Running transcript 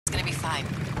time.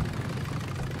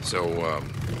 So,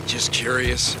 just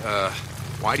curious,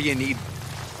 why do you need...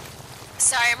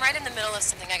 Sorry, I'm right in the middle of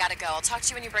something. I gotta go. I'll talk to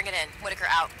you when you bring it in. Whitaker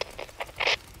out.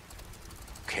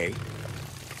 Okay.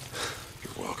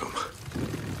 You're welcome.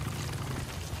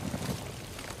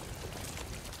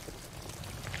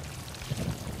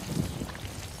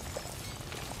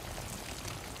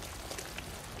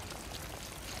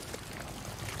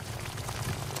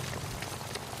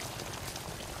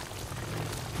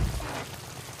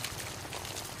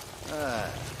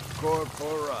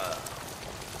 Corpora.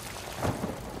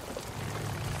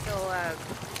 So, a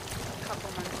couple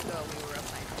months ago, we were up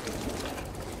by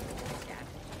yeah,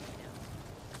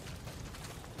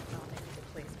 no, maybe the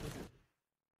place wasn't.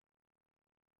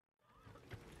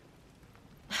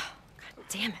 God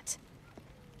damn it.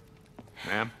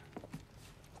 Ma'am?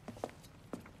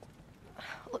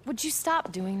 Look, would you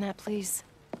stop doing that, please?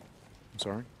 I'm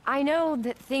sorry? I know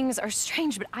that things are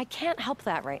strange, but I can't help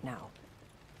that right now.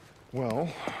 Well,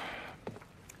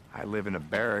 I live in a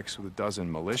barracks with a dozen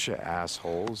militia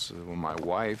assholes, while my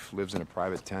wife lives in a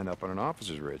private tent up on an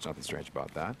officer's ridge. Nothing strange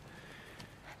about that.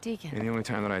 Deacon. And the only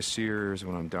time that I see her is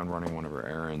when I'm done running one of her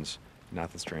errands.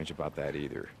 Nothing strange about that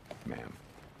either, ma'am.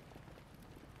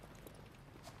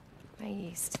 My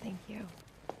yeast, thank you.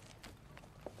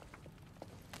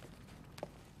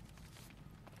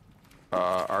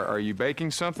 Are you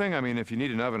baking something? I mean, if you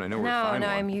need an oven, I know where to find one. No,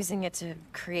 I'm using it to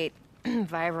create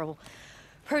viral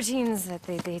proteins that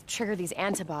they trigger these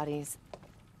antibodies.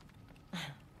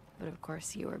 But of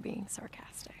course, you were being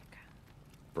sarcastic.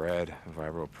 Bread,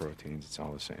 viral proteins, it's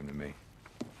all the same to me.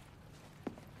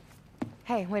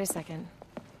 Hey, wait a second.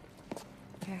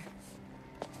 Here.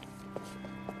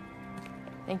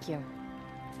 Thank you.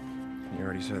 You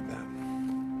already said that.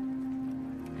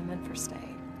 I meant for stay.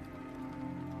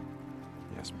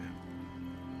 Yes, ma'am.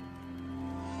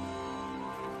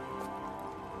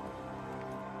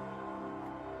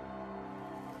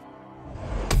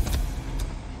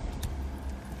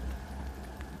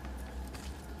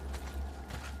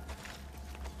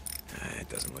 It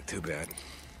doesn't look too bad.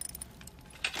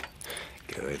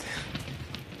 Good.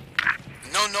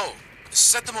 No.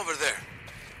 Set them over there.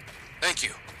 Thank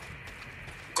you.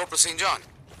 Corporal St. John,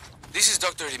 this is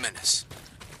Dr. Jimenez.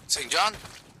 St. John?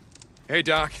 Hey,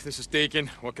 Doc. This is Deacon.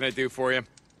 What can I do for you?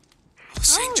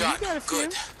 St. John, you got a few.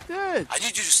 good. Good. I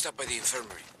need you to stop by the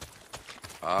infirmary.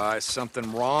 Is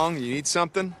something wrong? You need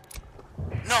something?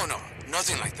 No,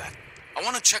 nothing like that. I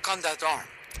want to check on that arm.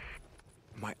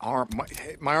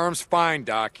 My arm's fine,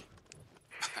 Doc.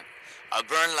 A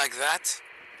burn like that,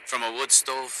 from a wood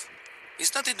stove,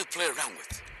 is nothing to play around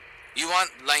with. You want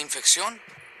la infección?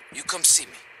 You come see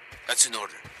me. That's an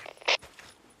order.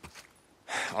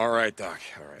 All right, Doc.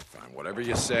 All right, fine. Whatever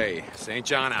you say. St.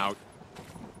 John out.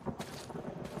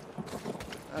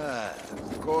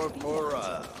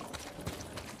 Corpora.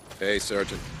 Hey,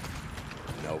 Sergeant.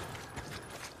 Nope.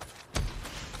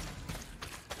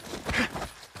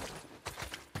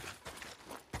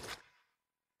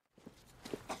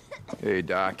 Hey,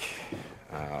 Doc.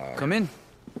 Come in.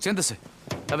 Siéntese.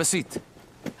 Have a seat.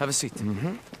 Have a seat.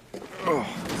 Mm-hmm. Oh,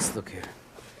 let's look here.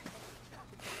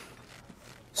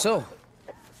 So,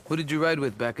 who did you ride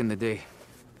with back in the day?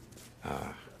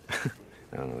 I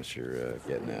don't know what you're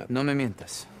getting at. No me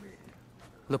mientas.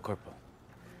 Look, Corporal.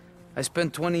 I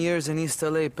spent 20 years in East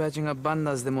LA patching up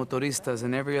bandas de motoristas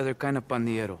and every other kind of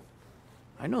pandillero.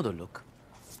 I know the look.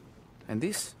 And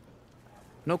this?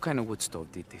 No kind of wood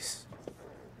stove did this.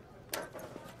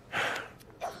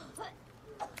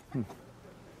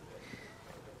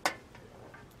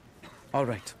 All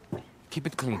right. Keep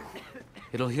it clean.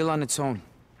 It'll heal on its own.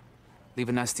 Leave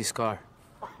a nasty scar.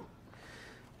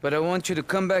 But I want you to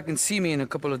come back and see me in a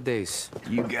couple of days.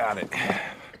 You got it.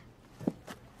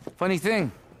 Funny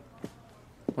thing.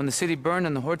 When the city burned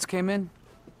and the hordes came in,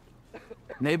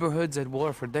 neighborhoods at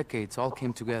war for decades all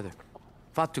came together.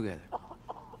 Fought together.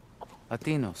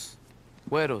 Latinos,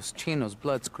 Güeros, Chinos,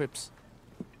 Bloods, Crips.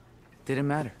 Didn't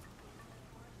matter.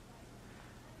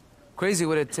 Crazy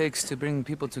what it takes to bring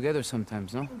people together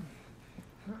sometimes, no?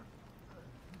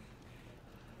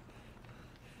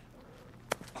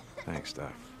 Thanks,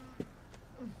 Doc.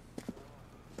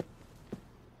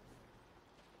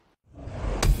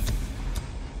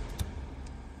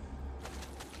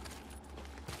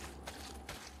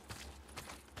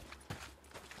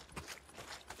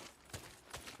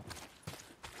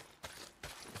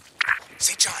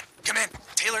 St. John, come in.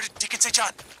 Taylor, Deacon St.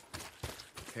 John.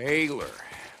 Taylor.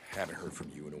 Haven't heard from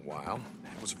you in a while.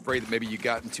 I was afraid that maybe you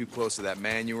gotten too close to that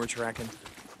man you were tracking.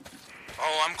 Oh,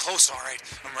 Oh, I'm close, all right.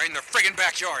 I'm right in their friggin'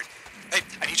 backyard. Hey,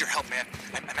 I need your help, man.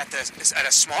 I'm at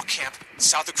a small camp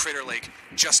south of Crater Lake,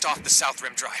 just off the South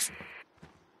Rim Drive.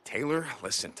 Taylor,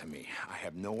 listen to me. I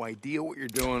have no idea what you're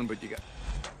doing, but you got...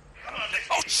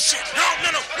 Oh, shit! No!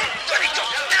 Let me go!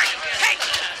 Hey!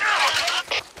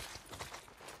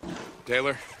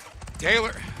 Taylor?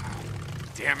 Taylor!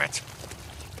 Damn it.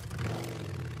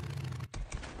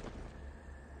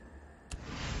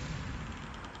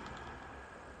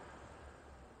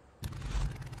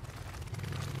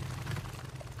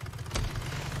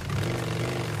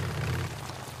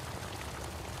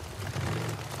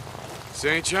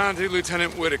 St. John to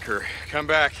Lieutenant Whitaker. Come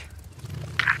back.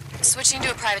 Switching to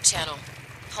a private channel.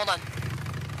 Hold on.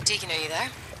 Deacon, are you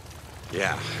there?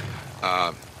 Yeah.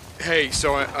 Hey,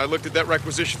 so I looked at that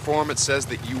requisition form. It says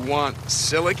that you want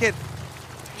silicate?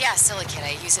 Yeah, silicate.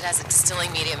 I use it as a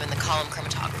distilling medium in the column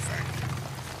chromatographer.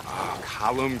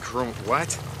 Column what?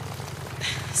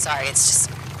 Sorry, it's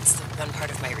the one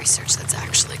part of my research that's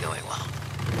actually going well.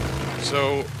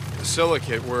 So,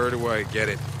 silicate, where do I get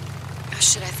it? Oh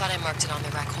shit, I thought I marked it on the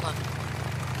rec. Hold on.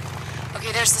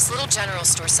 Okay, there's this little general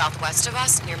store southwest of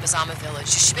us, near Mazama Village.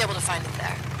 You should be able to find it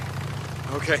there.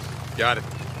 Okay, got it.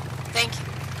 Thank you.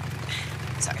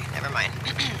 Sorry, never mind.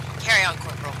 Carry on,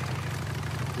 Corporal.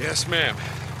 Yes, ma'am.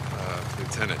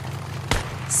 Lieutenant.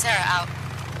 Sarah, out.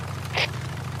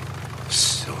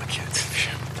 Silicate.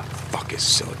 What the fuck is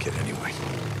silicate, anyway?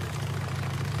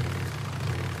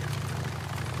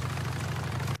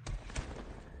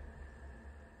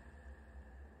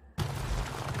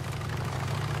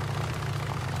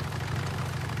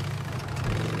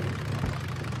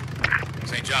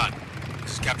 St. John,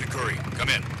 this is Captain Curry. Come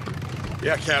in.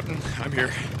 Yeah, Captain. I'm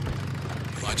here.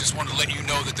 Well, I just wanted to let you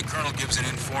know that the Colonel gives an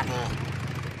informal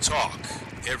talk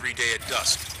every day at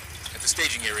dusk at the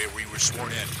staging area where you were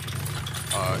sworn in.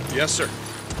 Yes, sir.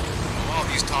 While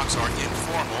these talks are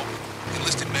informal,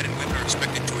 enlisted men and women are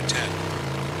expected to attend.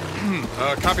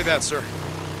 Copy that, sir.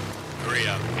 Hurry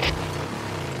up.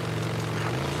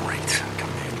 Great.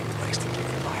 Commander would like to give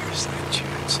the fireside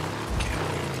chance. Can't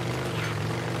wait.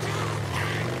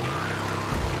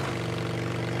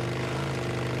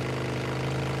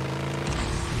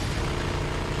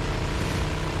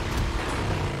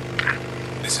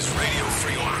 This is Radio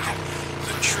Free Oregon.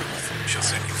 The truth shall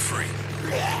set you free.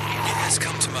 It has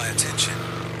come to my attention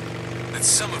that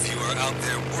some of you are out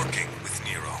there working with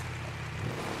Nero.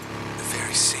 The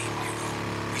very same Nero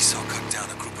we saw cut down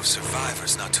a group of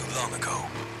survivors not too long ago.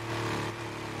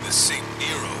 The same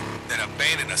Nero that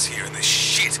abandoned us here in this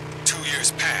shit 2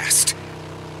 years past.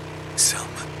 Some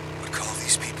would call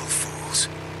these people fools.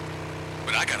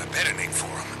 But I got a better name for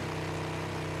them.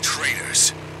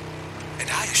 Traitors. And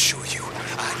I assure you,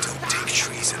 I don't take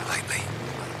treason lightly.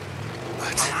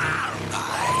 But I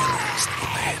am a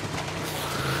reasonable man.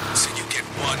 So you get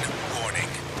one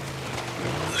warning.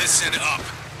 Listen up.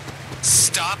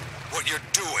 Stop what you're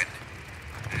doing.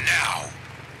 Now.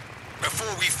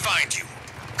 Before we find you.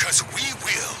 'Cause we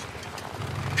will.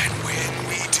 And when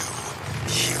we do,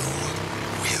 you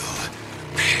will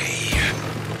pay.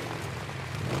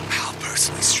 I'll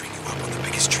personally string you up on the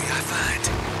biggest tree I find.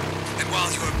 And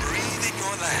while you are breathing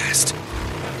your last,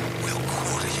 we'll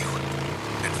quarter you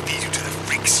and feed you to the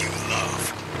freaks you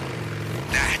love.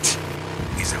 That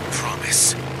is a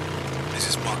promise. This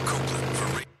is Mark Copeland for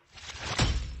Rick.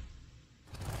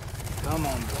 Come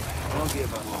on, boy. Don't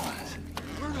give up on us.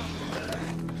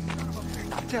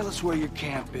 Tell us where your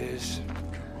camp is.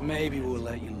 Maybe we'll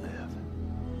let you live.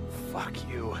 Fuck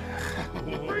you.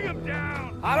 Bring him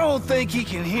down! I don't think he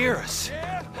can hear us.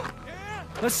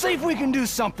 Let's see if we can do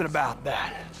something about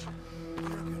that.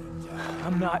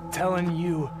 I'm not telling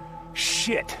you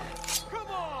shit. Come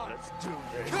on! Let's do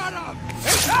this. Cut him!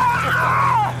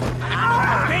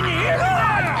 Can you hear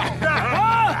that?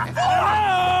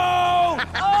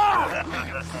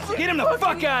 Get him the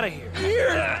fuck out of here!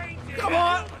 Here! Come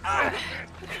on!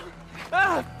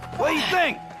 What do you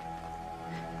think?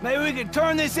 Maybe we could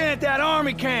turn this in at that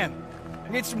army camp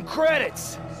and get some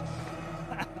credits.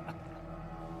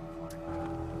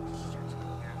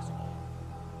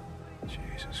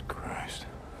 Jesus Christ.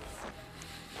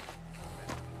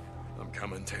 I'm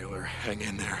coming, Taylor. Hang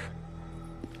in there.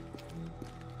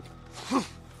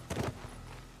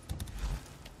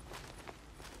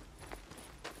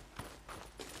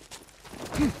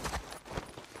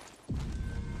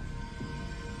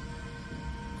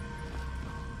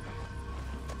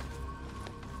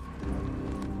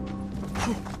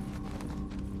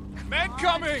 Men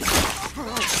coming!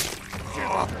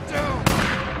 Down!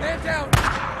 Man down!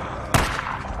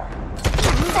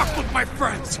 Fuck with my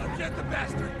friends! Get the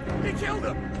bastard! He killed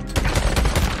him!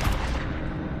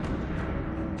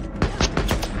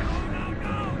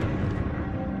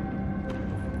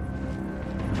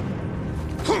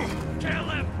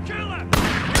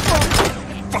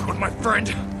 Fuck with my friend!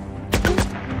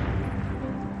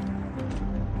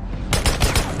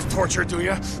 Torture, do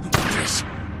ya? This.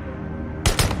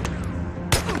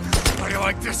 How do you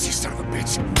like this, you son of a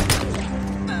bitch?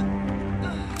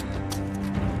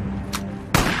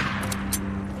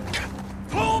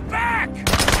 Pull back!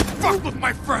 Fuck with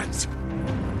my friends!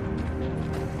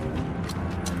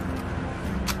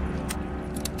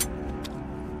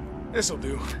 This'll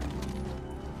do.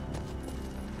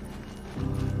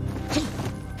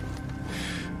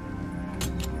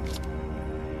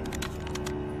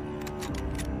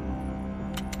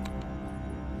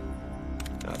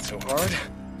 Not so hard.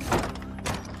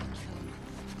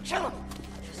 Kill him!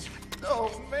 No,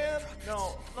 man.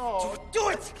 No, no. Do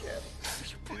it!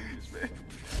 Please, man.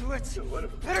 Do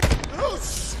it. Better.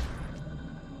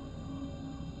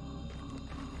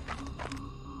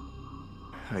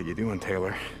 How you doing,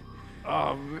 Taylor?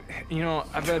 You know,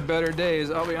 I've had better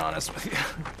days, I'll be honest with you.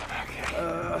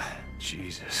 Okay.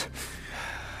 Jesus.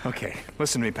 Okay,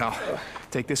 listen to me, pal.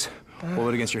 Take this, hold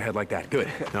it against your head like that. Good.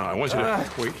 No, I want you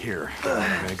to wait here.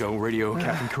 I'm gonna go radio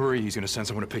Captain Curry. He's gonna send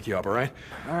someone to pick you up, all right?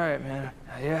 All right, man.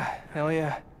 Yeah, hell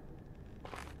yeah.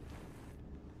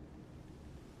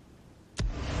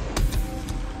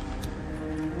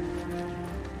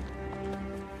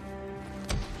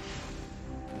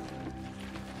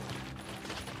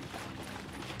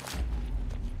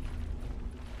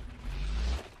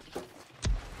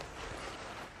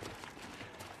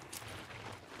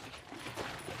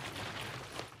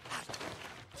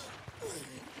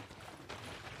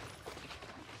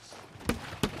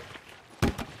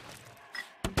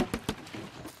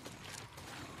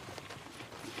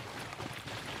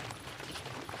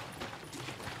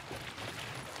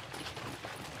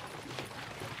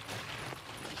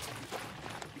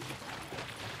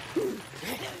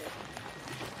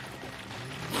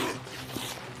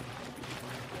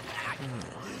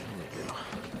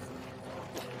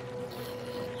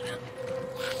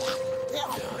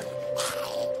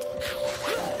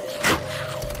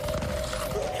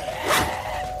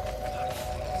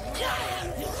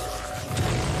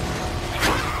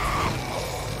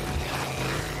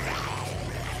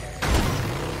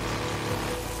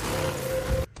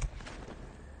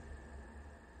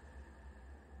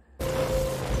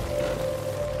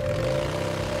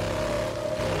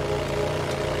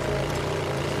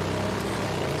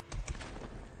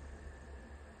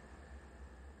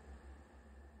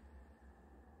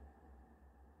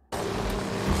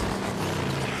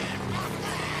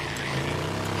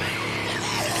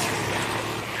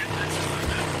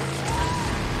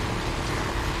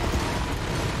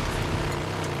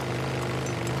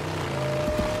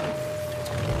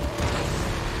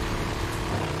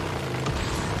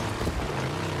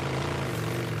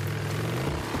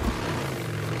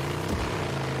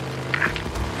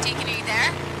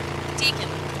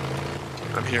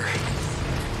 I'm here.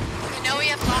 I know we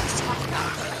have lots to talk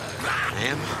about.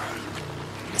 Ma'am?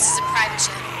 This is a private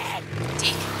channel.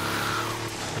 Deke.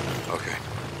 Okay.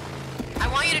 I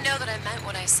want you to know that I meant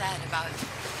what I said about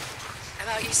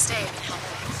you staying and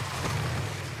helping.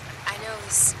 I know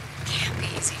this can't be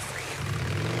easy for you.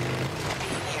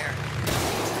 Being here.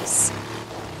 Because...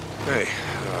 Hey,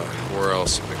 where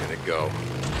else am I gonna go?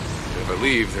 If I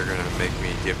leave, they're gonna make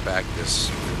me give back this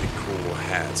really cool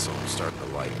hat, so I'm starting to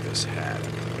like this hat,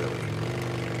 really.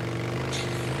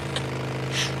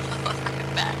 I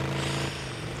bet.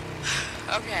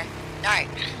 Okay. Alright,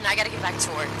 I gotta get back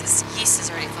to work. This yeast has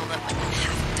already filled up like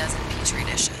half a dozen petri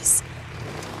dishes.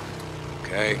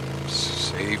 Okay,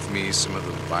 save me some of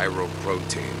the viral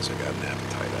proteins. I got an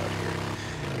appetite out here.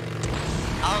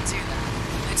 I'll do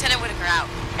that. Lieutenant Whitaker out.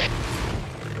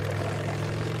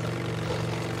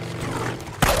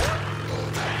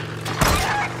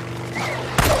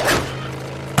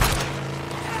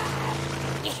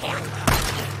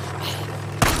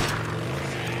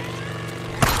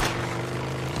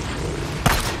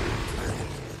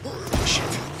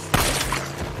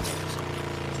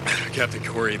 Captain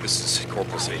Corey, this is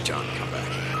Corporal St. John. Come back.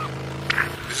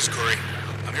 This is Corey.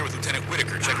 I'm here with Lieutenant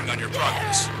Whitaker, checking on your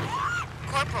progress.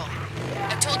 Corporal,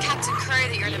 I've told Captain Curry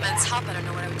that you're an immense help. I don't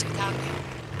know what I would do without you.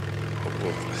 Oh,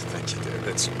 well, thank you, there.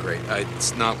 That's great.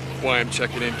 It's not why I'm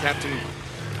checking in, Captain.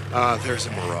 There's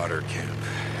a marauder camp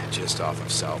just off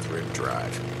of South Rim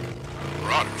Drive.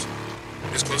 Marauders?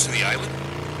 This close to the island?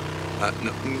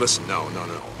 No, listen, no.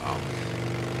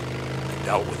 I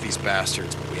dealt with these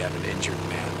bastards, but we have an injured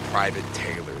man, Private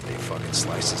Taylor. They fucking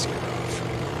slice his ear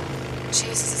off.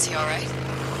 Jesus, is he all right?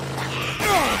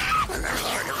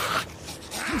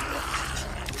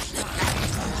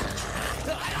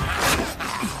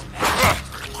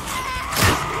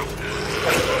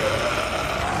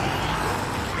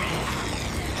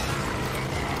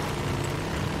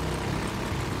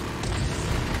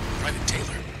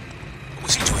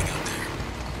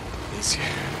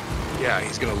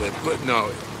 gonna live, but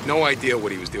no idea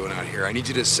what he was doing out here. I need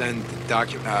you to send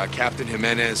Captain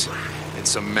Jimenez and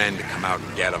some men to come out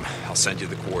and get him. I'll send you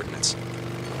the coordinates.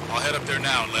 I'll head up there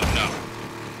now and let him know.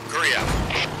 Hurry up.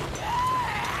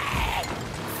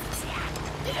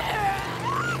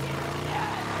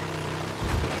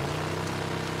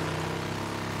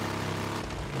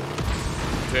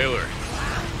 Taylor,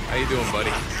 how you doing,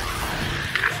 buddy?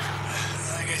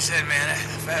 Like I said, man,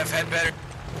 I've had better.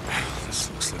 This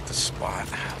looks like the spot.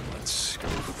 Let's go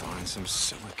find some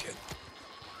silicate.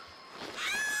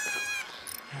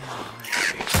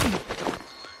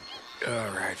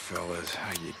 All right, fellas,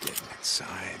 how you getting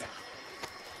inside?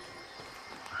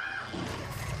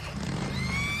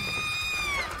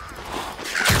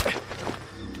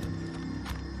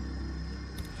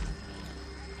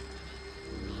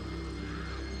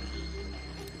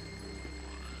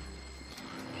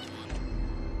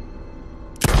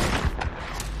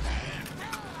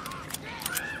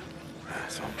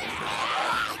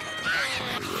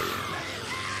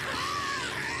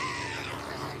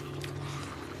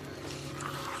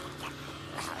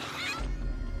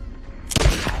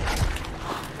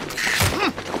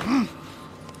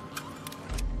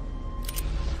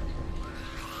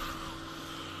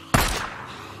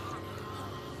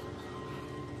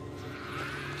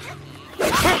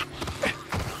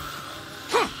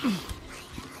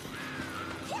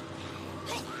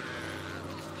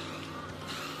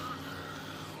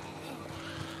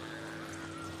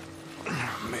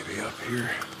 Maybe up here.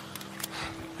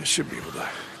 I should be able to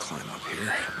climb up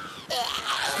here.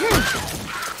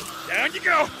 Down you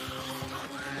go!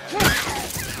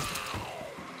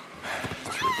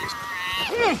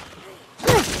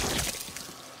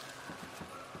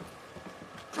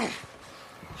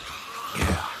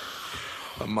 Yeah,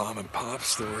 a mom and pop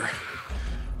store.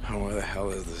 Oh, where the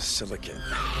hell is the silicate?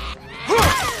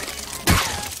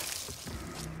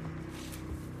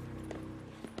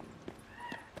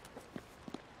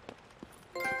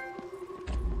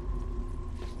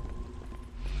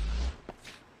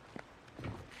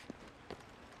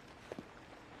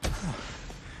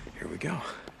 Here we go.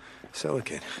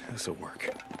 Silicate. This'll work.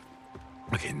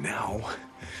 Okay, now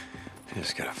I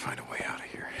just gotta find a way out of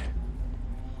here.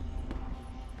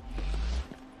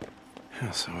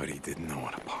 Somebody didn't know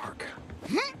how to park.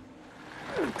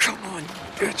 Come on,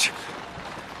 bitch.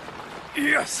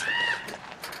 Yes.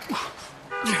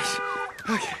 Yes.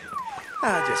 Okay.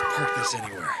 I'll just park this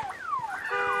anywhere.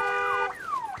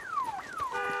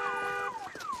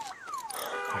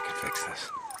 I can fix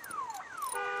this.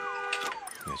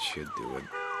 That should do it.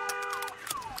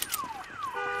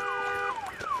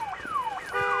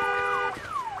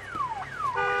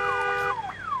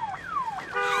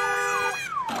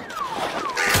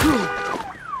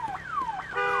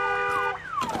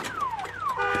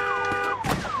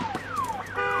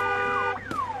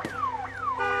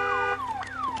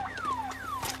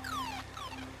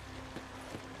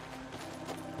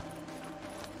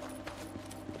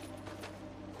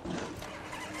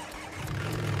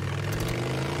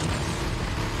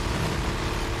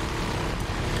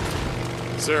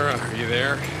 Sarah, are you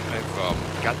there?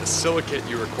 I've got the silicate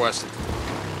you requested.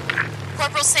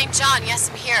 Corporal St. John, yes,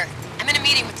 I'm here. I'm in a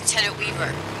meeting with Lieutenant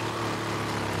Weaver.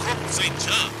 Corporal St.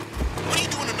 John, what are you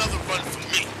doing another run from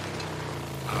me?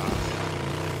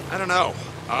 I don't know.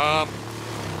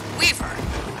 Weaver.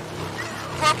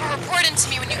 Corporal, report in to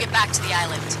me when you get back to the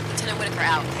island. Lieutenant Whitaker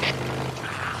out.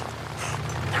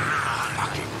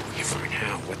 Fucking Weaver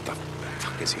now. What the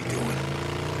fuck is he doing?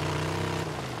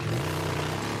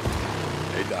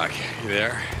 Hey, Doc, you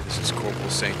there? This is Corporal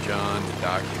St. John, the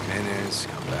Doc Jimenez.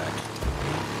 Come back.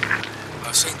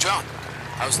 St. John,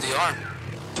 how's the arm?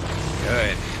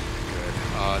 Good,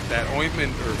 good. That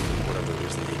ointment, or whatever it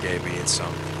is that you gave me, it's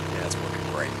working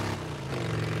great.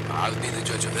 I'll be the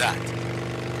judge of that.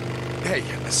 Hey,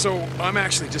 so I'm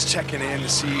actually just checking in to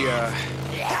see,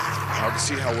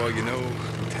 how well you know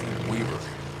Lieutenant Weaver.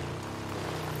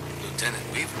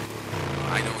 Lieutenant Weaver?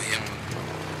 I know him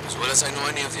as well as I know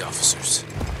any of the officers.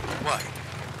 Why?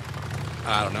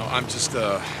 I don't know. I'm just,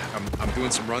 I'm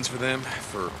doing some runs for them,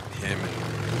 for him and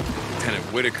Lieutenant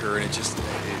Whitaker, and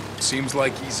it seems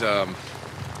like he's, I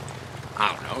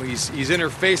don't know, he's in her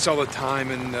face all the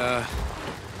time, and,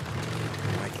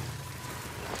 like...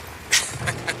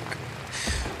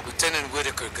 Lieutenant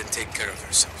Whitaker can take care of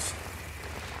herself.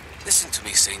 Listen to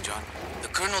me, St. John. The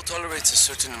Colonel tolerates a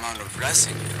certain amount of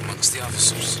razzing amongst the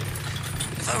officers.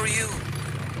 If I were you,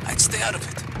 I'd stay out of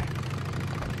it.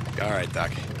 All right,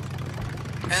 Doc.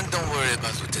 And don't worry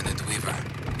about Lieutenant Weaver.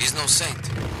 He's no saint,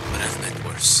 but I've met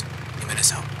worse.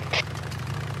 Jimenez out.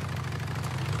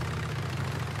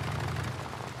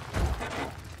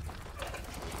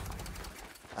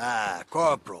 Ah,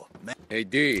 Corporal. Man, Hey,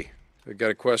 D, I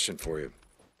got a question for you.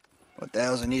 what the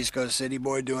hell's an East Coast city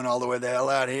boy doing all the way the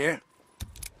hell out here?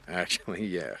 Actually,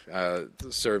 yeah.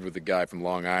 Served with a guy from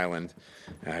Long Island.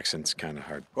 Accent's kind of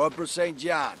hard. Corporal St.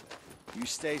 John, you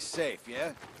stay safe,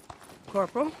 yeah?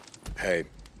 Corporal? Hey,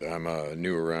 I'm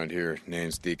new around here.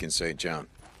 Name's Deacon St. John.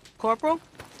 Corporal?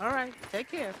 All right,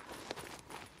 take care.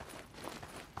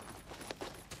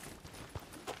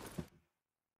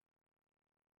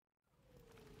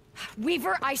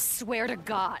 Weaver, I swear to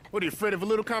God. What, are you afraid of a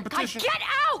little God, competition? get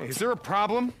out! Is there a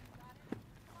problem?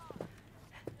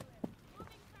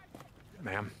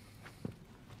 Ma'am?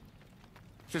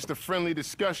 Just a friendly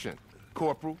discussion,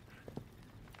 Corporal.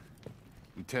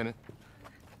 Lieutenant.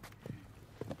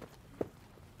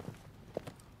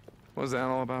 What was that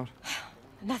all about?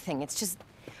 Nothing, it's just...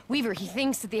 Weaver, he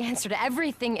thinks that the answer to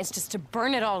everything is just to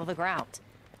burn it all to the ground.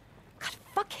 God,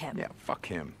 fuck him. Yeah, fuck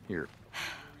him. Here.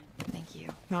 Thank you.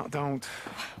 No, don't.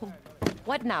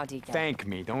 What now, Deacon? Thank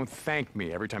me. Don't thank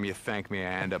me. Every time you thank me,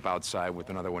 I end up outside with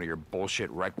another one of your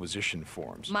bullshit requisition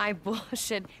forms. My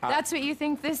bullshit. That's what you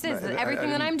think this is. That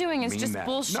everything that I'm doing is just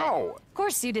bullshit. No! Of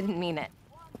course you didn't mean it.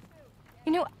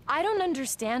 You know, I don't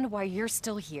understand why you're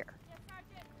still here.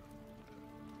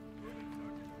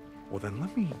 Well, then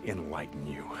let me enlighten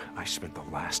you. I spent the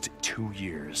last 2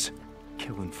 years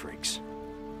killing freaks.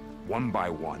 One by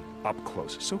one, up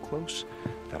close. So close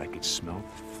that I could smell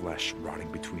the flesh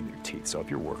rotting between their teeth. So if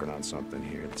you're working on something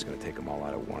here that's gonna take them all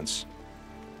out at once,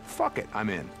 fuck it, I'm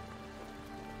in.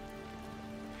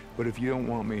 But if you don't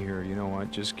want me here, you know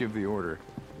what? Just give the order,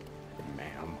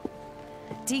 ma'am.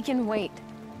 Deacon, wait.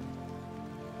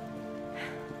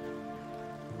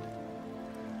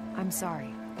 I'm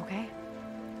sorry, okay?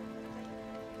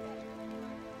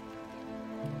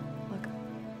 Look,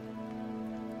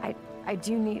 I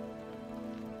do need...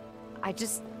 I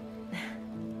just...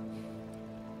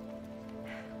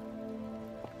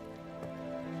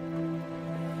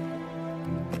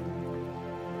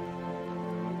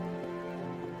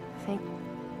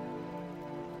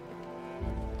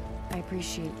 I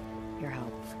appreciate your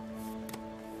help.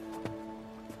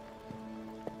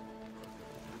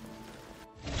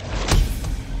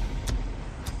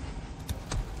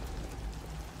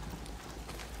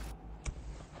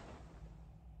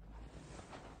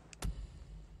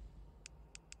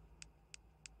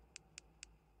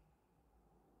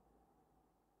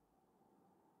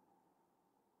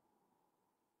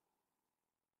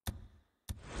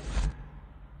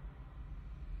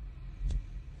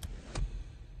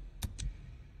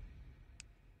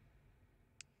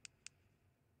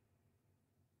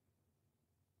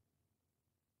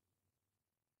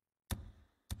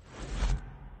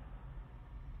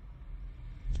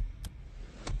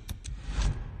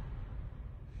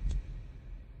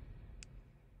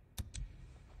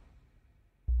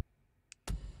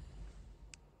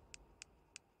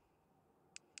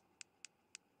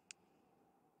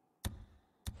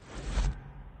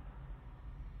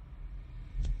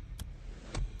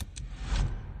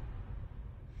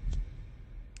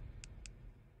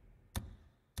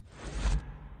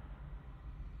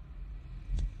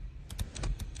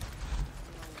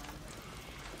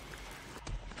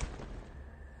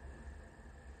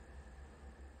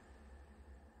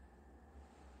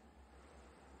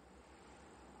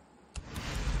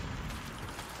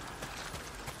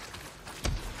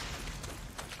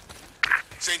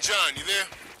 St. John, you there?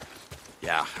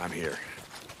 Yeah, I'm here.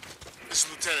 This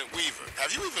is Lieutenant Weaver.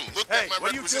 Have you even looked at my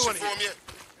requisition form yet?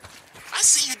 I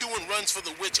see you doing runs for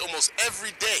the witch almost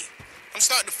every day. I'm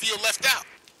starting to feel left out.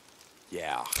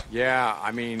 Yeah,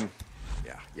 I mean,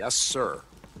 yeah, yes, sir.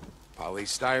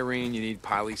 Polystyrene, you need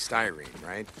polystyrene,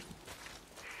 right?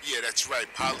 Yeah, that's right,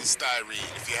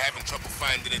 polystyrene. If you're having trouble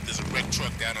finding it, there's a wrecked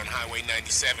truck down on Highway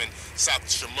 97, south of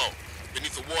Chameau,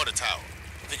 beneath the water tower.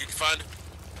 Think you can find it?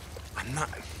 I'm not...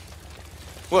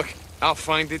 Look, I'll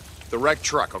find it. The wrecked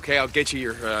truck, okay? I'll get you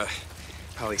your,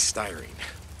 polystyrene.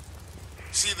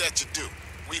 See that you do.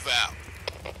 Weaver out.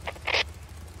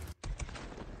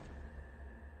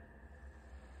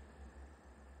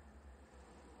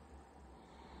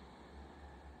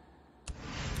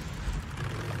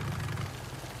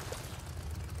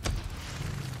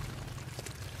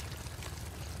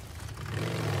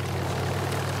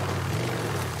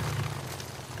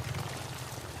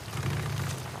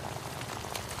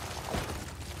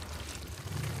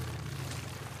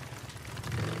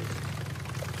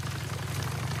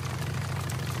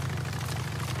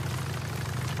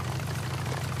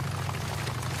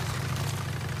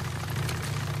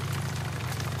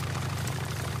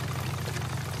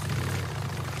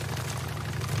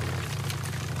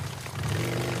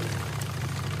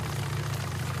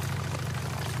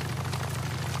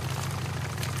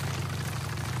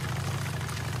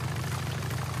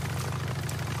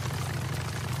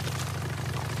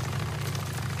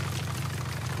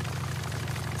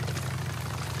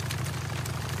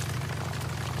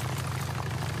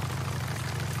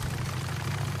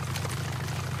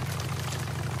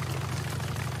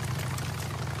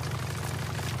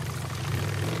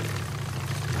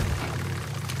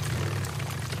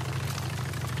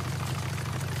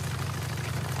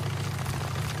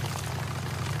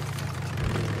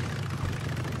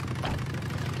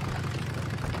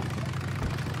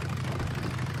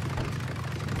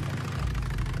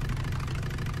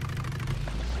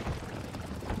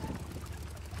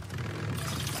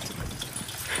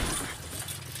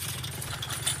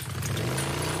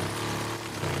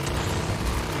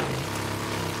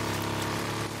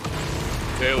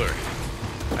 Taylor,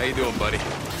 how you doing, buddy? Like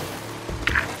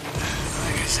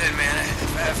I said, man,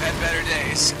 I've had better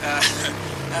days.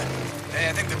 Hey,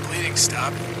 I think the bleeding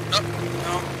stopped.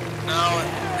 No,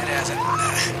 it hasn't.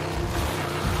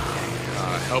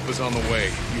 Help is on the way.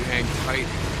 You hang tight.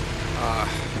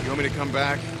 You want me to come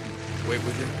back? Wait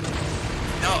with you?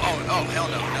 No, hell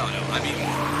no. I mean,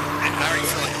 I already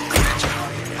feel like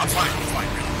I'm fine,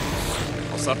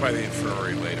 really. I'll stop by the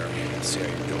infirmary later. See how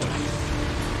you're doing.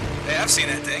 Hey, I've seen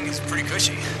that thing. It's pretty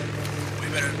cushy. Way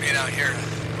better than being out here,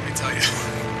 let me tell you.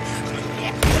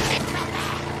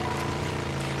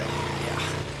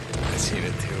 I've seen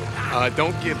it too.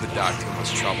 Don't give the doc too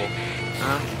much trouble.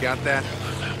 Huh? You got that?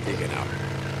 You get out.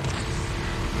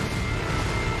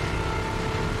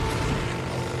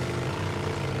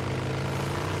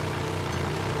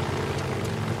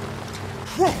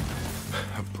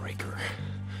 A breaker.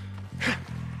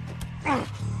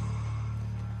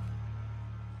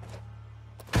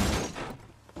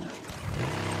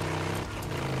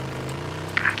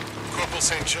 Corporal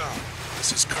St. John,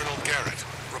 this is Colonel Garrett.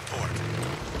 Report.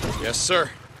 Yes, sir.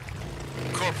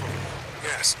 Corporal,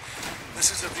 yes.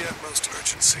 This is of the utmost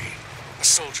urgency. A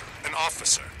soldier, an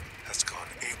officer, has gone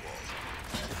AWOL.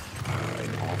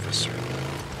 An officer?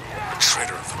 A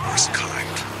traitor of the worst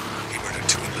kind. He murdered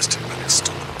 2 enlisted men and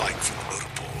stole a bike from the motor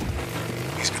pool.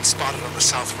 He's been spotted on the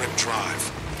South Rim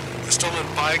Drive. The stolen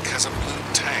bike has a blue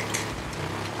tank.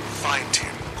 Find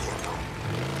him, Corporal.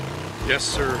 Yes,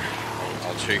 sir.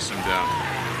 I'll chase him down.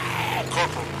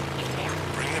 Corporal,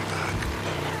 bring him back.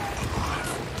 Alive.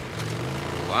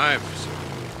 Alive, sir.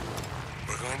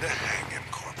 We're going to hang him,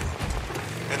 Corporal.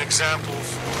 An example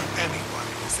for anyone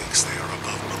who thinks they are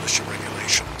above militia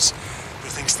regulations, who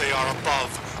thinks they are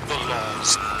above the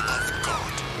laws of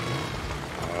God.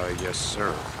 Yes,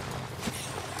 sir.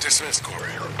 Dismissed,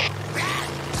 Corporal.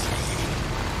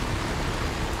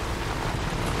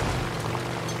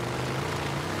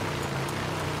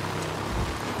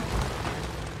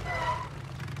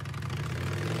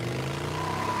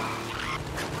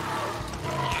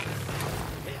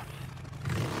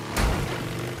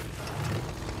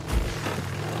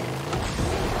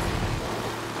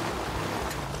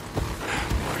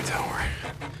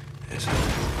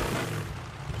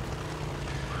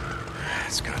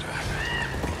 It's gotta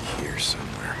be here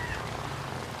somewhere.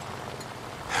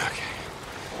 Okay.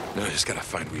 No, I just gotta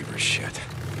find Weaver's shit.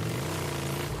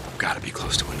 Gotta be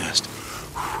close to a nest.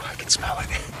 Whew, I can smell it.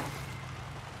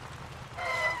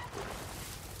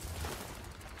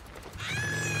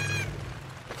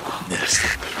 Nest.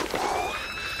 Whew.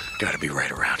 Gotta be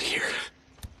right around here.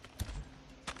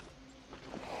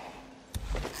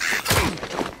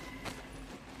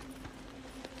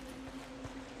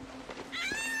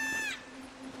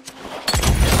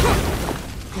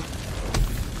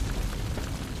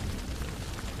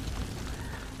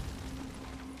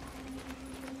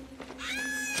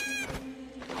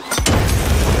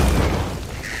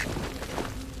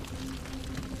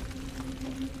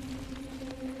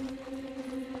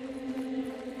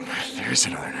 There's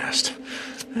another nest.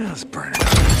 Let's burn it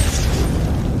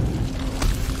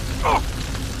up.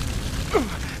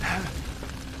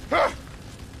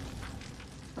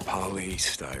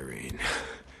 Polystyrene.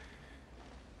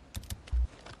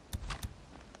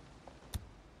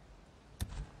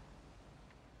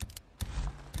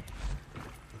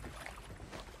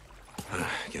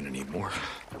 Gonna need more.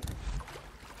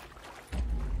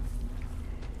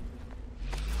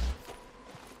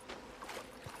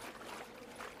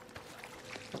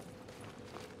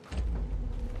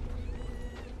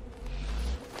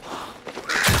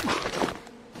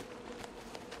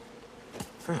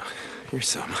 Oh, here's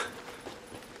some.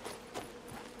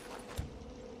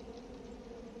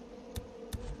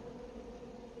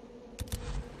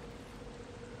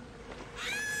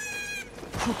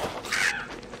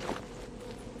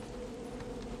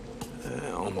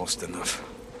 Almost enough.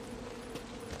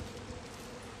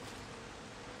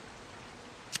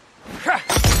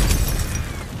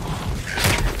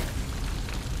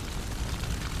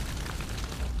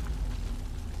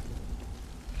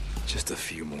 Just a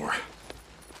few more.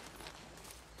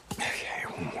 Okay,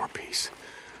 one more piece.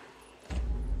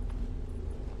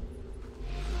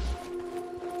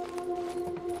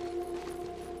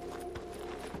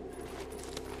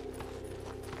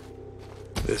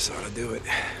 This ought to do it.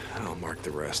 I'll mark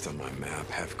the rest on my map.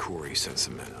 Have Corey send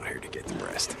some men out here to get the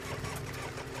rest.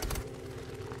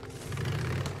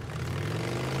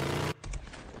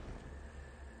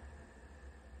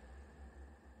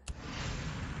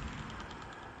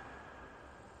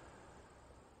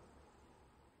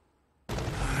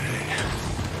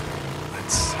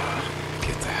 Let's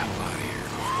get the hell out of here.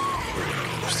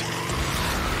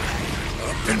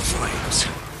 flames.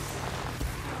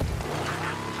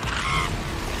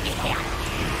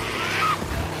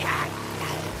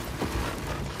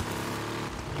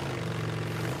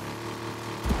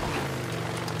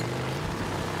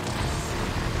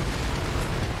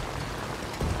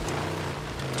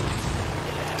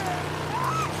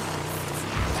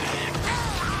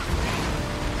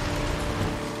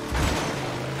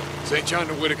 St. John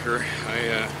to Whitaker.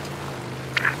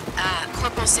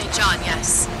 Corporal St. John,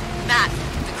 yes. Matt,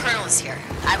 the colonel is here.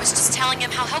 I was just telling him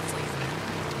how helpful you've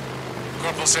been.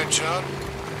 Corporal St. John?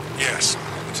 Yes,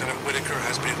 Lieutenant Whitaker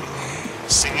has been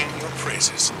singing your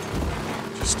praises.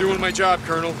 Just doing my job,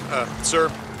 Colonel. Sir.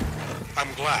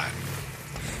 I'm glad.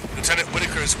 Lieutenant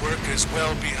Whitaker's work is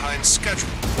well behind schedule,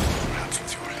 perhaps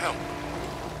with your help.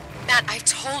 Matt, I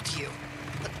told you.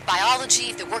 Look,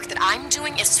 biology, the work that I'm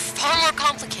doing, is far more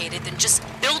complicated than just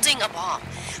building a bomb.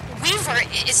 Weaver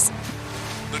is...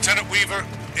 Lieutenant Weaver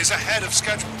is ahead of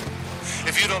schedule.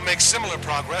 If you don't make similar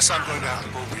progress, I'm going to have to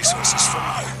pull resources from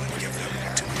you and give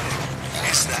them to me.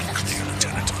 Is that clear,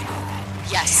 Lieutenant?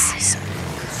 Yes.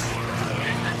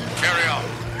 Carry on.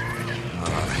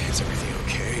 Is everything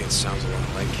okay? It sounds a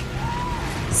lot like...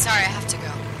 Sorry, I have to go.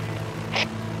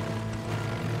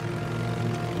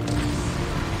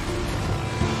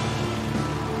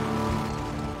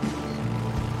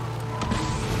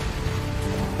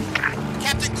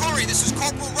 Captain Corey, this is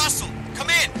Corporal Russell. Come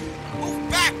in. Move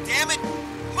back, damn it.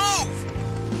 Move!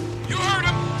 You heard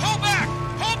him. Pull back!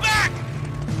 Pull back!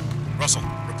 Russell,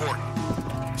 report.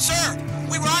 Sir,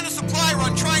 we were on a supply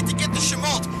run trying to get the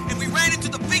Shemalt, and we ran into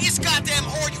the biggest goddamn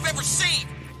horde you've ever seen.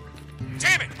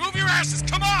 Damn it! Move your asses!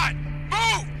 Come on!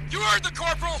 Move! You heard the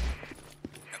Corporal!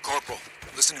 Now, Corporal,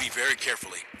 listen to me very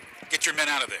carefully. Get your men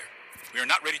out of there. We are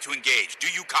not ready to engage. Do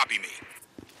you copy me?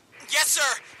 Yes,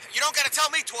 sir. You don't gotta tell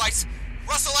me twice.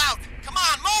 Russell out. Come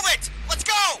on, move it! Let's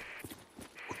go!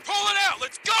 We're pulling out!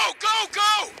 Let's go! Go!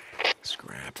 Go!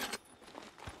 Scrap.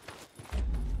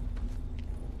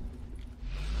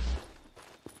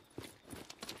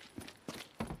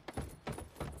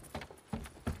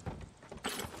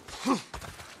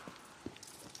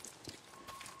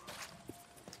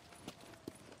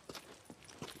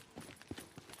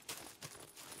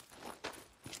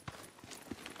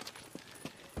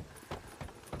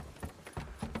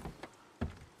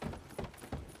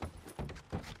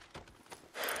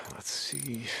 Let's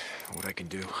see what I can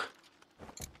do.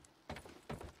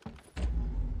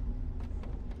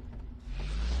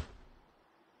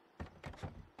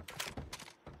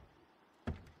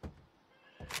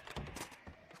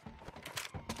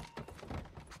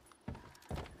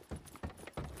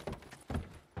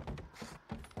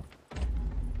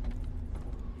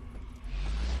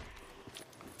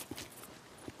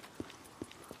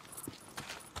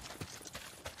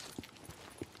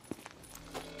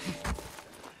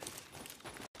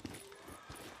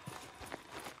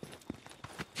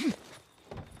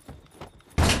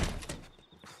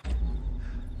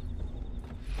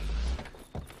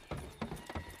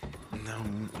 No,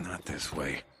 not this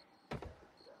way.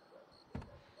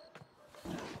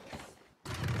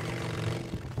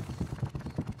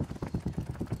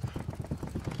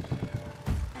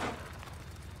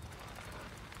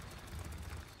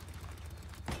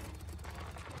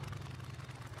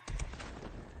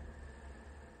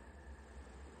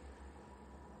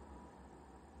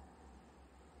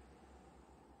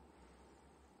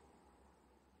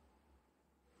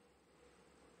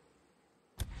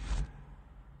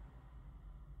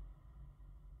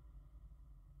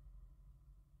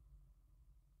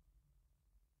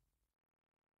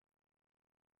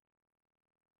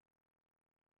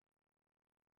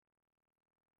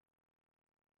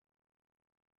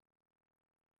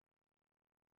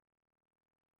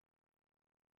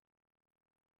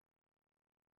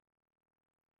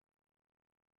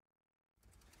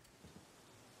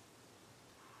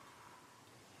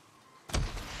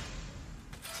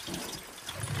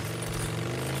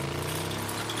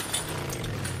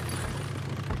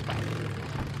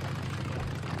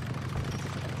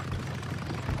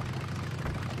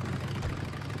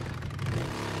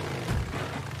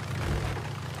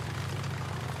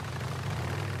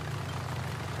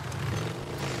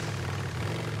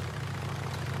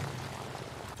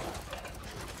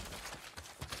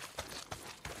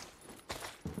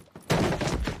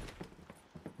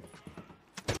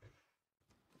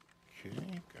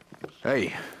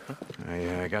 Hey,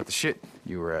 I got the shit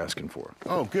you were asking for.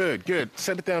 Oh, good, good.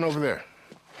 Set it down over there.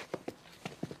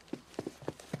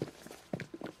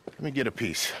 Let me get a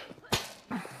piece.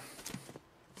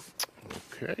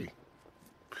 Okay.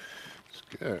 That's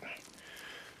good.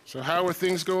 So how are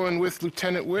things going with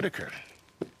Lieutenant Whitaker?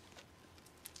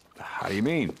 How do you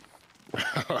mean?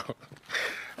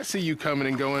 I see you coming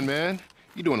and going, man.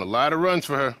 You're doing a lot of runs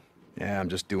for her. Yeah, I'm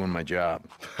just doing my job.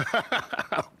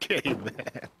 Okay,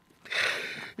 man.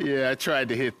 Yeah, I tried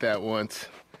to hit that once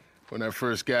when I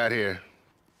first got here.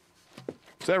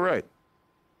 Is that right?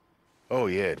 Oh,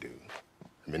 yeah, dude.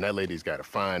 I mean, that lady's got a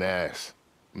fine ass.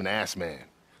 I'm an ass man.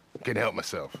 Can't help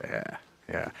myself.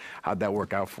 Yeah. How'd that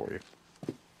work out for you?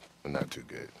 Well, not too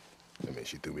good. I mean,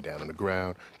 she threw me down on the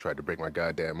ground, tried to break my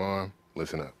goddamn arm.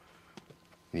 Listen up.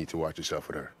 You need to watch yourself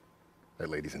with her. That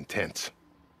lady's intense.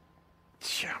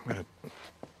 Yeah, I'm gonna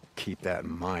keep that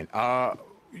in mind.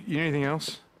 You need anything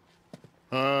else?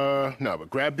 No, but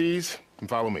grab these and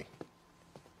follow me.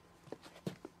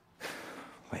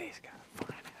 Lady's got a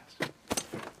fine ass.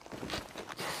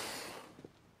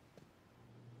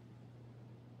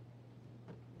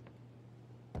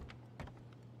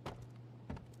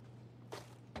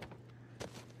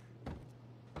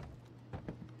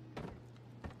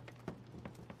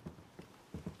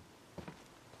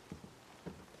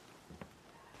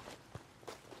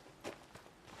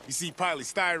 You see,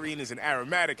 polystyrene is an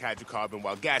aromatic hydrocarbon,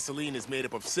 while gasoline is made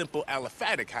up of simple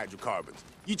aliphatic hydrocarbons.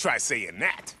 You try saying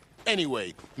that.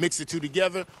 Anyway, mix the two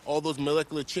together, all those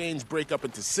molecular chains break up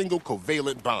into single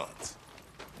covalent bonds.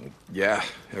 Yeah,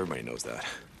 everybody knows that.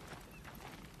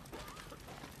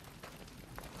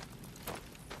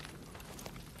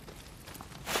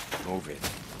 Move it.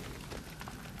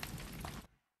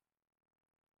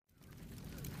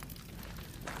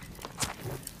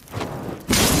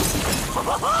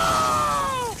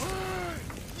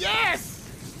 Yes!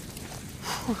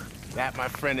 That, my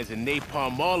friend, is a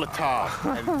napalm Molotov,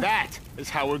 and that is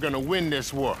how we're gonna win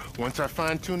this war. Once I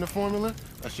fine-tune the formula,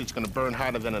 that shit's gonna burn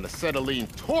hotter than an acetylene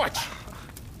torch.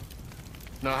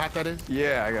 Know how hot that is?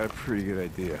 Yeah, I got a pretty good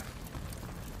idea.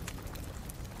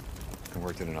 I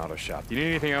worked in an auto shop. You need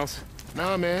anything else?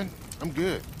 Nah, man. I'm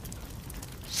good.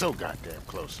 So goddamn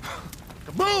close.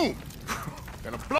 Kaboom! Gonna blow